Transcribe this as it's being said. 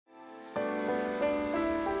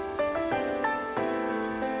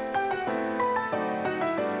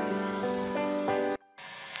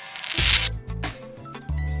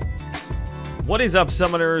What is up,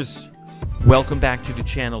 summoners? Welcome back to the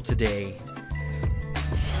channel today.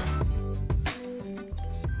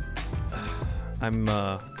 I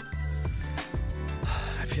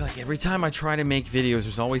feel like every time I try to make videos,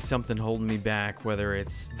 there's always something holding me back, whether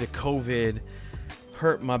it's the COVID,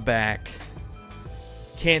 hurt my back,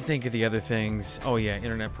 can't think of the other things. Oh yeah,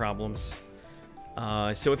 internet problems.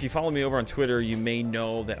 So if you follow me over on Twitter, you may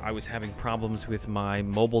know that I was having problems with my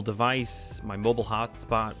mobile device, my mobile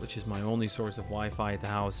hotspot, which is my only source of Wi-Fi at the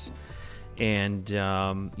house. And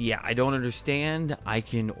yeah, I don't understand. I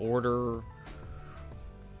could order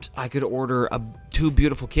two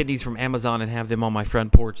beautiful kidneys from Amazon and have them on my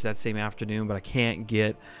front porch that same afternoon, but I can't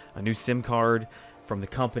get a new SIM card from the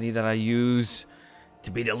company that I use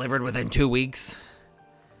to be delivered within 2 weeks.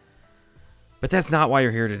 But that's not why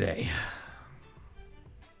you're here today.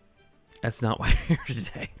 That's not why you're here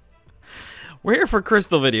today. We're here for a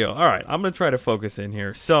crystal video. All right, I'm going to try to focus in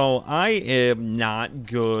here. So I am not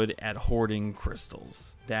good at hoarding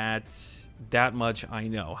crystals. That much I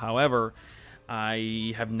know. However,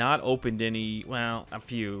 I have not opened any, well, a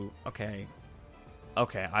few. Okay,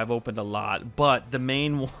 I've opened a lot. But the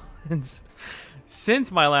main ones,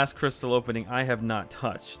 since my last crystal opening, I have not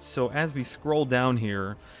touched. So as we scroll down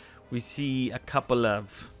here, we see a couple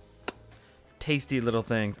of tasty little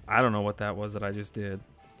things. I don't know what that was that I just did.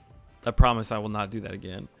 I promise I will not do that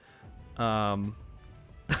again. I've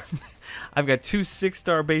got 2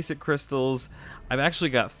 6-star basic crystals. I've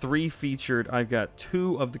actually got 3 featured. I've got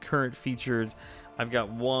 2 of the current featured. I've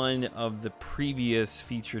got 1 of the previous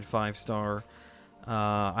featured 5-star.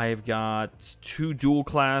 I've got 2 dual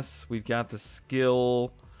class. We've got the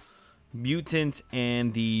skill mutant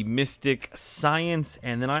and the mystic science,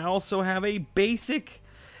 and then I also have a basic.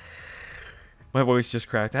 My voice just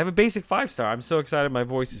cracked. I have a basic 5-star. I'm so excited my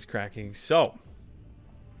voice is cracking. So,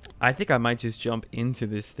 I think I might just jump into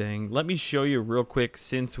this thing. Let me show you real quick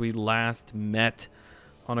since we last met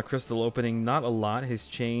on a crystal opening. Not a lot has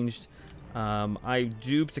changed. I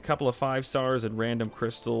duped a couple of 5-stars and random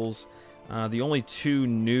crystals. The only 2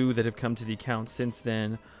 new that have come to the account since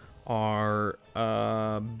then are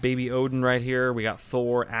Baby Odin right here. We got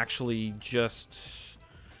Thor actually just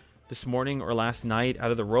this morning or last night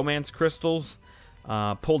out of the romance crystals.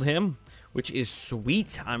 Pulled him, which is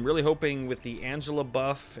sweet. I'm really hoping with the Angela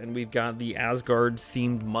buff and we've got the Asgard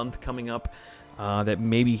themed month coming up that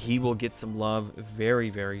maybe he will get some love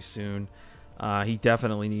very, very soon. He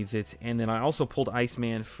definitely needs it. And then I also pulled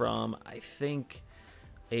Iceman from, I think,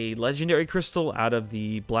 a legendary crystal out of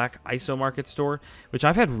the Black ISO Market store, which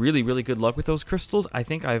I've had really, really good luck with those crystals. I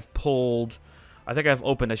think I've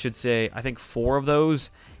opened, I should say, I think 4 of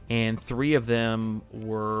those, and 3 of them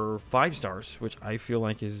were 5-stars, which I feel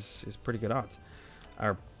like is pretty good odds,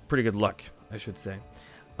 or pretty good luck, I should say.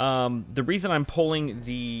 The reason I'm pulling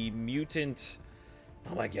the mutant,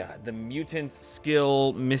 oh my god, the mutant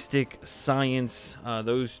skill, mystic science,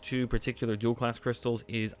 those 2 particular dual class crystals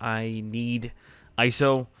is I need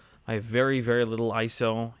ISO. I have very, very little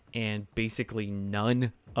ISO and basically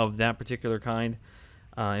none of that particular kind.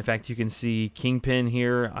 In fact, you can see Kingpin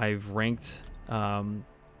here. I've ranked,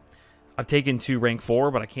 I've taken to rank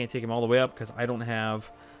 4, but I can't take him all the way up because I don't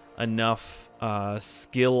have enough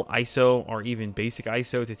skill ISO or even basic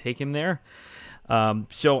ISO to take him there.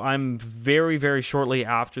 So I'm very, very shortly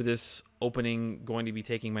after this opening going to be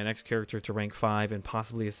taking my next character to rank 5 and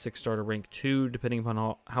possibly a 6-star to rank 2, depending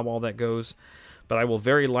upon how all that goes. But I will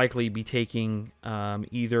very likely be taking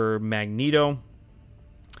either Magneto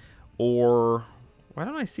or... Why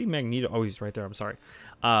don't I see Magneto? Oh, he's right there. I'm sorry.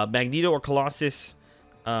 Magneto or Colossus,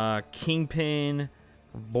 Kingpin,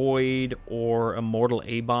 Void, or Immortal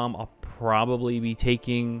A-Bomb. I'll probably be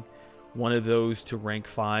taking one of those to rank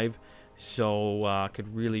 5. So I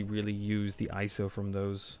could really, really use the ISO from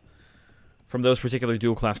those particular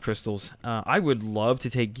dual class crystals. I would love to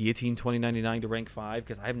take Guillotine 2099 to rank 5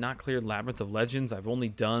 because I have not cleared Labyrinth of Legends. I've only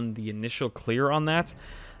done the initial clear on that.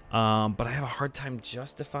 But I have a hard time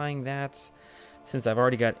justifying that since I've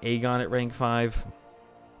already got Aegon at rank 5.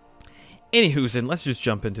 Anywho's, let's just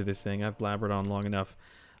jump into this thing. I've blabbered on long enough.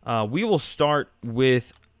 We will start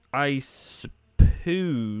with, I suppose...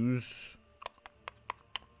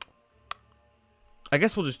 I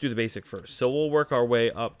guess we'll just do the basic first. So we'll work our way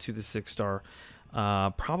up to the 6-star.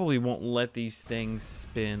 Probably won't let these things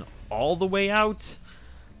spin all the way out.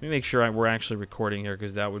 Let me make sure we're actually recording here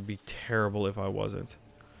because that would be terrible if I wasn't.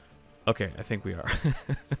 Okay, I think we are.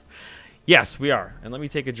 Yes, we are. And let me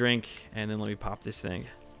take a drink, and then let me pop this thing.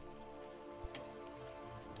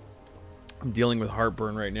 I'm dealing with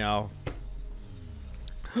heartburn right now.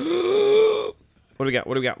 What do we got?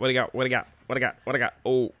 What do we got? What do we got? What do we got? What do we got? What do we got?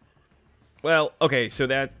 Oh. Well, okay, so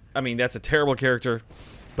I mean, that's a terrible character,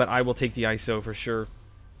 but I will take the ISO for sure.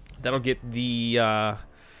 That'll get the, yeah,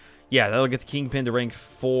 that'll get the Kingpin to rank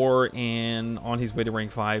 4 and on his way to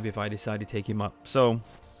rank 5 if I decide to take him up. So,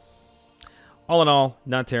 all in all,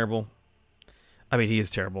 not terrible. I mean, he is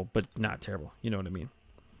terrible, but not terrible. You know what I mean.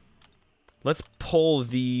 Let's pull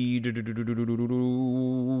the...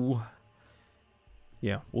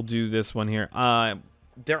 Yeah, we'll do this one here.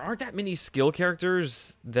 There aren't that many skill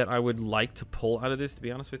characters that I would like to pull out of this, to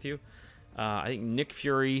be honest with you. I think Nick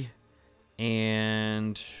Fury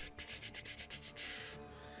and...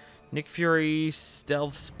 Nick Fury,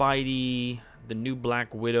 Stealth Spidey, the new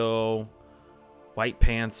Black Widow, White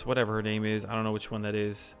Pants, whatever her name is. I don't know which one that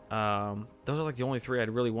is. Those are like the only 3 I'd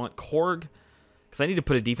really want. Korg, because I need to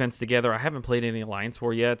put a defense together. I haven't played any Alliance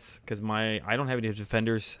War yet because I don't have any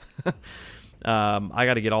defenders. I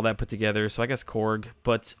got to get all that put together, so I guess Korg.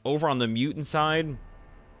 But over on the mutant side,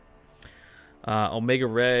 Omega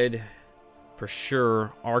Red, for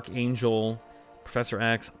sure, Archangel, Professor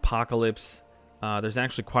X, Apocalypse. There's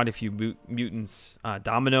actually quite a few mutants.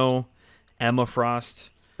 Domino, Emma Frost.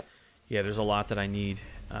 Yeah, there's a lot that I need.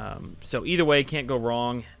 So either way, can't go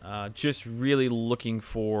wrong. Just really looking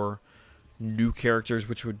for new characters,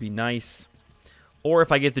 which would be nice. Or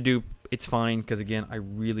if I get the dupe, it's fine, because again, I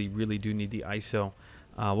really, really do need the ISO.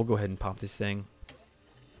 We'll go ahead and pop this thing,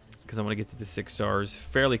 because I want to get to the 6 stars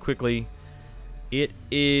fairly quickly. It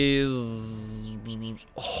is...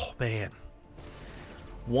 Oh, man.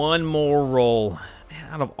 One more roll.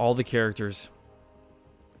 Man, out of all the characters.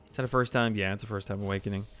 Is that a first time? Yeah, it's a first time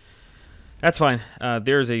awakening. That's fine.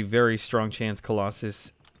 There's a very strong chance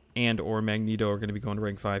Colossus and or Magneto are going to be going to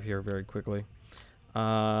rank 5 here very quickly.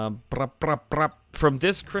 From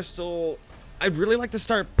this crystal, I'd really like to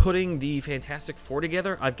start putting the Fantastic Four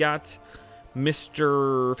together. I've got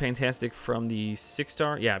Mr. Fantastic from the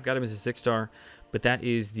 6-star. Yeah, I've got him as a 6-star, but that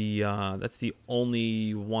is the that's the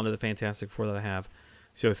only one of the Fantastic Four that I have.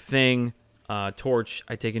 So Thing, Torch,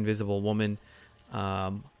 I take Invisible Woman,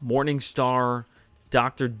 Morning Star,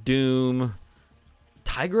 Doctor Doom,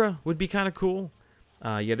 Tigra would be kind of cool.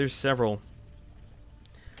 Yeah, there's several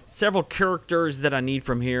characters that I need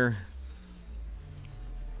from here.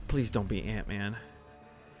 Please don't be Ant-Man.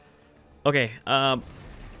 Okay,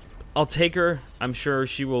 I'll take her. I'm sure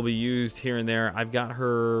she will be used here and there. I've got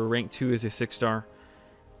her rank 2 as a 6-star.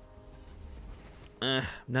 I'm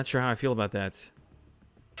not sure how I feel about that.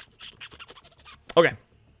 Okay.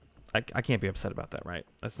 I can't be upset about that, right?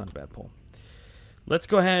 That's not a bad pull. Let's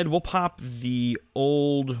go ahead. We'll pop the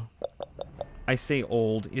old... I say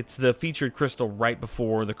old. It's the featured crystal right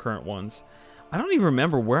before the current ones. I don't even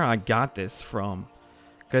remember where I got this from,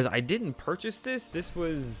 because I didn't purchase this. This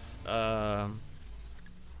was from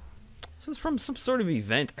some sort of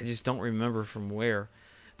event. I just don't remember from where.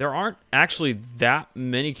 There aren't actually that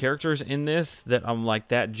many characters in this that I'm like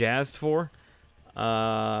that jazzed for.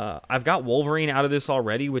 I've got Wolverine out of this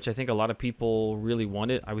already, which I think a lot of people really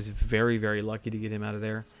wanted. I was very, very lucky to get him out of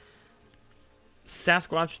there.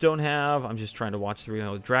 Sasquatch don't have. I'm just trying to watch the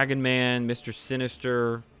real. Dragon Man, Mr.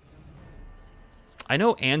 Sinister. I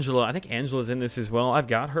know Angela. I think Angela's in this as well. I've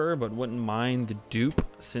got her, but wouldn't mind the dupe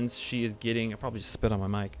since she is getting... I probably just spit on my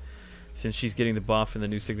mic. Since she's getting the buff and the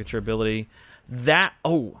new signature ability. That...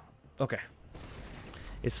 Oh, okay.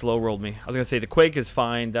 It slow rolled me. I was going to say the Quake is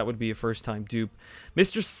fine. That would be a first time dupe.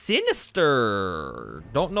 Mr. Sinister.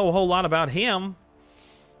 Don't know a whole lot about him.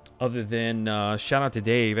 Other than shout out to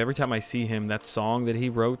Dave. Every time I see him, that song that he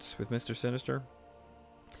wrote with Mr. Sinister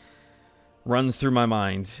runs through my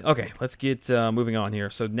mind. Okay, let's get moving on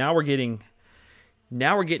here. So now we're getting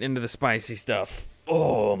into the spicy stuff.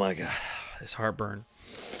 Oh my god, this heartburn.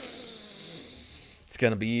 It's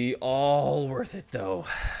gonna be all worth it though.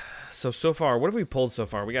 So far, what have we pulled so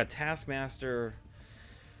far? We got Taskmaster,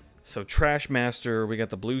 so Trash Master, we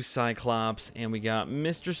got the Blue Cyclops, and we got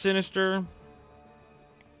Mr. Sinister.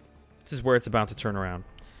 This is where it's about to turn around.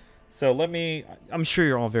 So I'm sure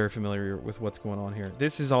you're all very familiar with what's going on here.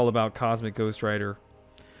 This is all about Cosmic Ghost Rider.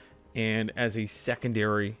 And as a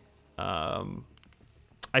secondary, I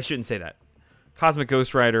shouldn't say that. Cosmic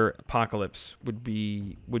Ghost Rider Apocalypse would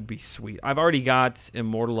be sweet. I've already got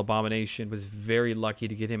Immortal Abomination. Was very lucky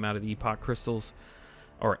to get him out of the Epoch Crystals.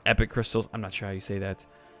 Or Epic Crystals. I'm not sure how you say that.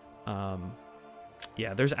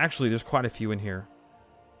 Yeah, there's quite a few in here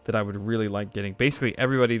that I would really like getting. Basically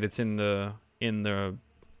everybody that's in the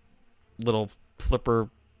little flipper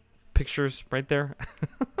pictures right there.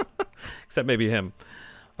 Except maybe him.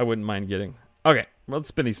 I wouldn't mind getting. Okay, let's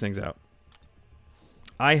spin these things out.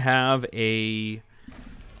 I have I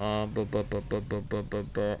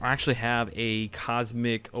actually have a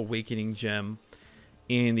Cosmic Awakening gem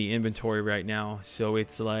in the inventory right now. So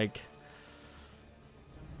it's like,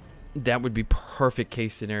 that would be perfect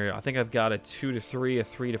case scenario. I think I've got a 2 to 3, a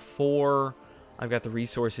 3 to 4. I've got the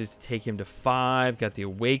resources to take him to 5. Got the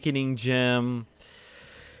awakening gem.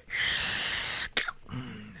 All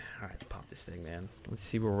right, let's pop this thing, man. Let's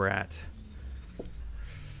see where we're at.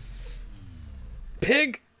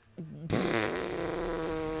 Pig.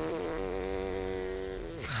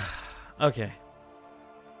 Okay.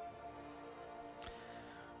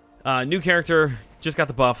 New character. Just got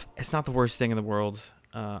the buff. It's not the worst thing in the world.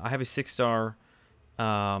 I have a 6-star.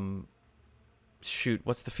 Shoot,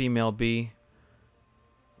 what's the female bee?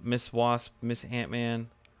 Miss Wasp, Miss Ant-Man.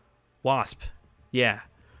 Wasp. Yeah.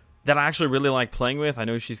 That I actually really like playing with. I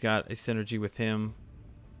know she's got a synergy with him.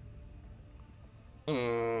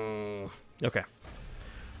 Okay.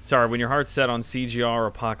 Sorry, when your heart's set on CGR or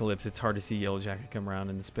Apocalypse, it's hard to see Yellow Jacket come around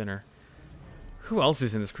in the spinner. Who else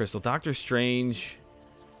is in this crystal? Doctor Strange.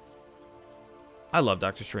 I love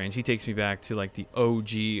Doctor Strange. He takes me back to like the OG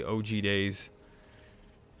days.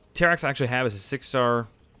 Terax I actually have as a 6-star.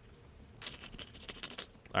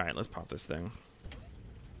 Alright, let's pop this thing.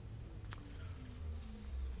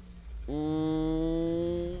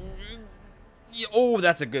 Ooh. Oh,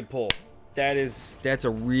 that's a good pull. That's a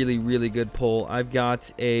really, really good pull. I've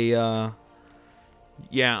got a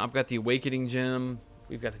yeah, I've got the awakening gem.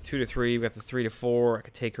 We've got the 2 to 3, we've got the 3 to 4. I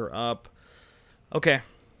could take her up. Okay.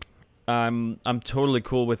 I'm totally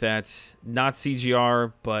cool with that. Not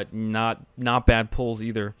CGR, but not bad pulls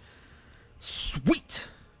either. Sweet.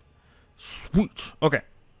 Sweet. Okay.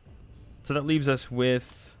 So that leaves us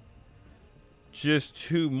with just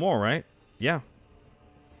 2 more, right? Yeah.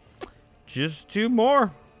 Just 2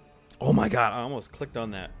 more. Oh my god, I almost clicked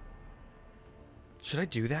on that. Should I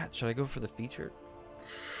do that? Should I go for the feature?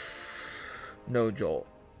 No, Joel.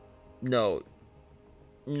 No.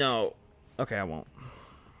 No. Okay, I won't.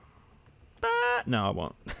 No, I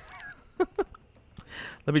won't.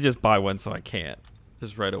 Let me just buy one so I can't.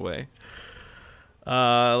 Just right away.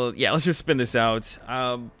 Yeah, let's just spin this out.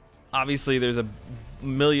 Obviously, there's a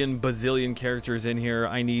million bazillion characters in here.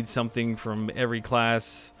 I need something from every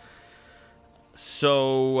class.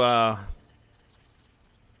 So,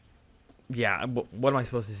 yeah, what am I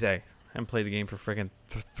supposed to say? I haven't played the game for freaking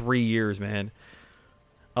 3 years, man.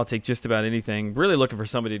 I'll take just about anything. Really looking for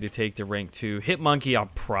somebody to take to rank 2. Hitmonkey, I'll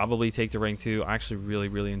probably take to rank 2. I actually really,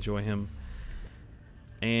 really enjoy him.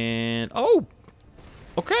 And, oh,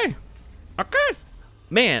 okay. Okay.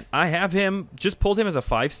 Man, I have him, just pulled him as a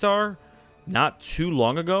 5-star not too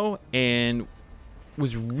long ago and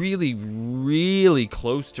was really, really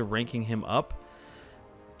close to ranking him up.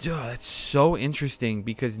 Dude, that's so interesting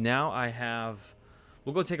because now I have,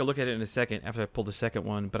 we'll go take a look at it in a second after I pull the second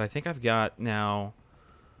one, but I think I've got now,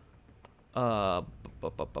 so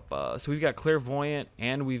we've got Clairvoyant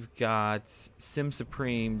and we've got Sim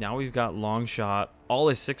Supreme. Now we've got Longshot, all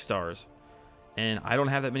as 6-stars. And I don't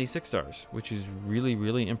have that many 6-stars, which is really,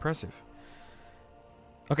 really impressive.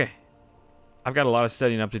 Okay. I've got a lot of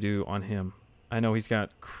studying up to do on him. I know he's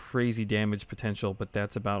got crazy damage potential, but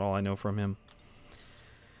that's about all I know from him.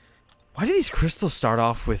 Why do these crystals start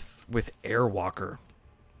off with Airwalker?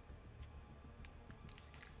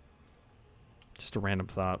 Just a random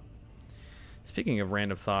thought. Speaking of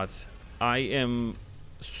random thoughts, I am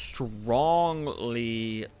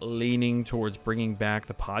strongly leaning towards bringing back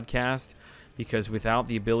the podcast. Because without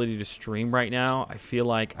the ability to stream right now, I feel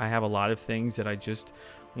like I have a lot of things that I just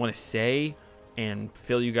want to say and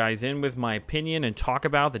fill you guys in with my opinion and talk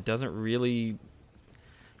about that doesn't really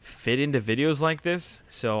fit into videos like this.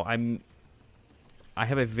 So I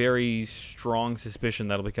have a very strong suspicion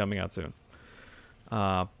that'll be coming out soon.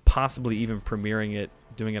 Possibly even premiering it,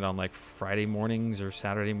 doing it on like Friday mornings or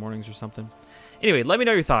Saturday mornings or something. Anyway, let me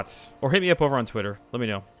know your thoughts or hit me up over on Twitter. Let me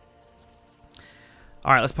know.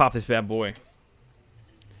 All right, let's pop this bad boy.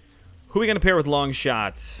 Who are we going to pair with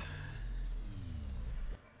Longshot?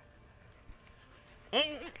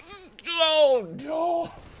 Oh,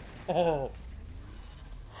 no. Oh.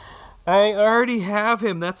 I already have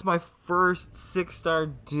him. That's my first 6-star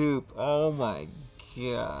dupe. Oh, my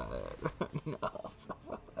God. No.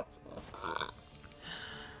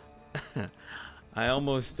 I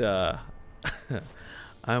almost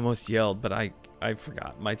yelled, but I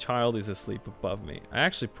forgot. My child is asleep above me. I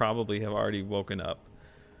actually probably have already woken up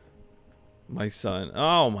my son.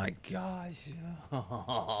 Oh my gosh.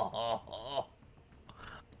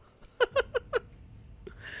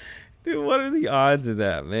 Dude, what are the odds of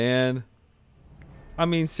that, man? I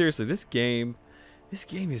mean, seriously, this game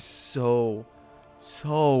is so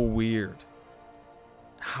weird.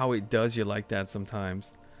 How it does you like that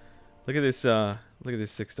sometimes. Look at this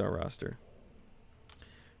 6-star roster.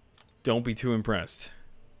 Don't be too impressed.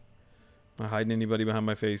 Am I hiding anybody behind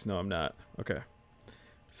my face? No, I'm not. Okay.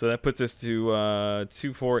 So that puts us to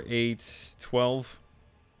 2, 4, 8, 12.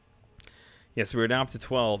 Yes, we're now up to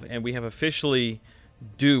 12, and we have officially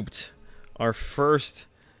duped our first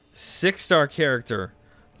 6-star character.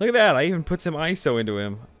 Look at that. I even put some ISO into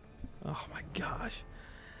him. Oh, my gosh.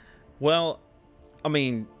 Well, I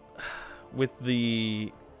mean, with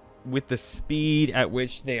the speed at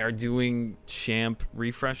which they are doing champ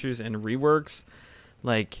refreshers and reworks,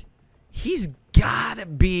 like, he's gotta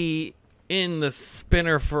be in the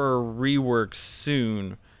spinner for a rework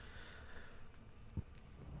soon.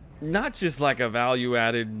 Not just like a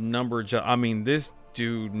value-added number job. I mean, this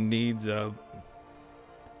dude needs a...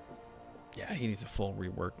 Yeah, he needs a full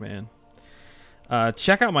rework, man.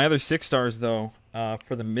 Check out my other 6-stars, though,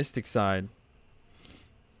 for the Mystic side.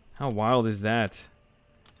 How wild is that?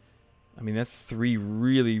 I mean, that's 3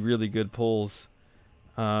 really, really good pulls.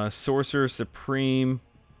 Sorcerer, Supreme,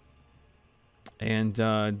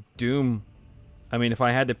 and Doom. I mean, if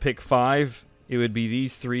I had to pick 5, it would be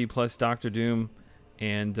these 3 plus Dr. Doom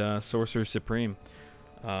and Sorcerer Supreme.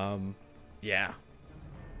 Yeah.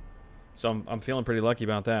 So I'm feeling pretty lucky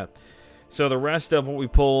about that. So the rest of what we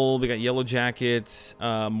pulled, we got Yellow Jacket,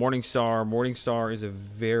 Morningstar. Morningstar is a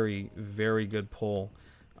very, very good pull.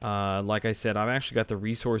 Like I said, I've actually got the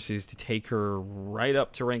resources to take her right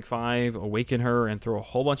up to rank 5, awaken her, and throw a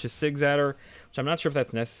whole bunch of SIGs at her, which I'm not sure if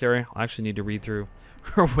that's necessary. I'll actually need to read through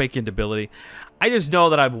her awakened ability. I just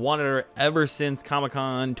know that I've wanted her ever since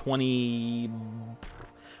Comic-Con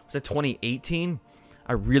 2018?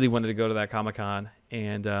 I really wanted to go to that Comic-Con,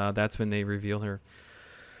 and that's when they revealed her.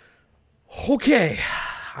 Okay,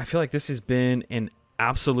 I feel like this has been an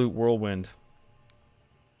absolute whirlwind.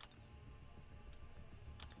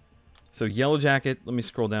 So Yellow Jacket, let me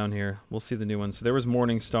scroll down here. We'll see the new one. So there was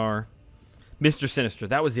Morningstar. Mr. Sinister,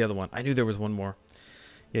 that was the other one. I knew there was one more.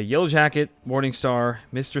 Yeah, Yellow Jacket, Morningstar,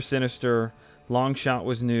 Mr. Sinister, Long Shot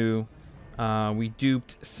was new. We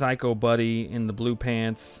duped Psycho Buddy in the blue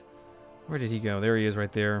pants. Where did he go? There he is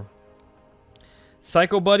right there.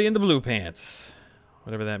 Psycho Buddy in the blue pants.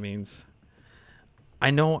 Whatever that means. I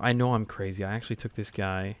know I'm crazy. I actually took this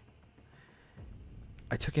guy.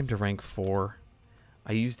 I took him to rank 4.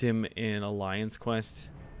 I used him in Alliance Quest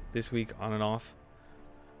this week on and off.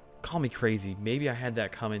 Call me crazy. Maybe I had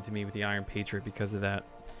that come into me with the Iron Patriot because of that.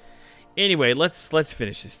 Anyway, let's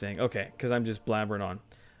finish this thing. Okay, because I'm just blabbering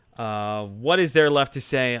on. What is there left to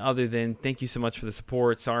say other than thank you so much for the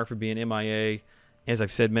support. Sorry for being MIA. As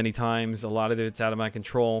I've said many times, a lot of it's out of my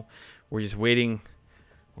control. We're just waiting.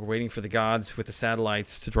 We're waiting for the gods with the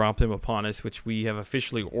satellites to drop them upon us, which we have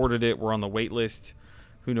officially ordered it. We're on the wait list.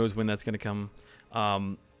 Who knows when that's going to come.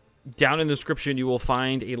 Down in the description, you will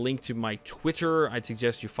find a link to my Twitter. I'd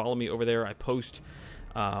suggest you follow me over there. I post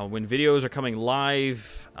when videos are coming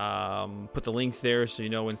live. Put the links there so you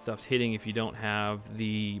know when stuff's hitting. If you don't have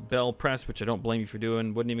the bell pressed, which I don't blame you for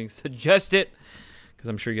doing, wouldn't even suggest it because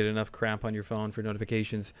I'm sure you get enough crap on your phone for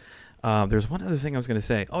notifications. There's one other thing I was going to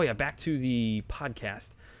say. Oh, yeah, back to the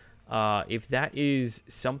podcast. If that is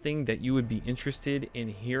something that you would be interested in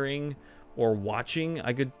hearing or watching,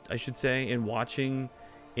 I should say, in watching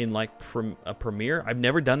in like a premiere. I've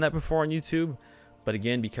never done that before on YouTube, but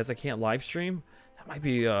again, because I can't live stream, that might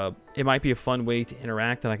be it might be a fun way to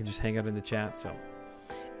interact, and I can just hang out in the chat. So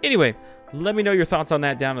anyway, let me know your thoughts on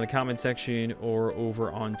that down in the comment section or over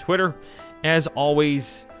on Twitter. As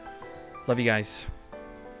always, love you guys.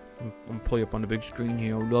 I'm gonna pull you up on the big screen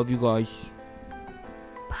here. Love you guys.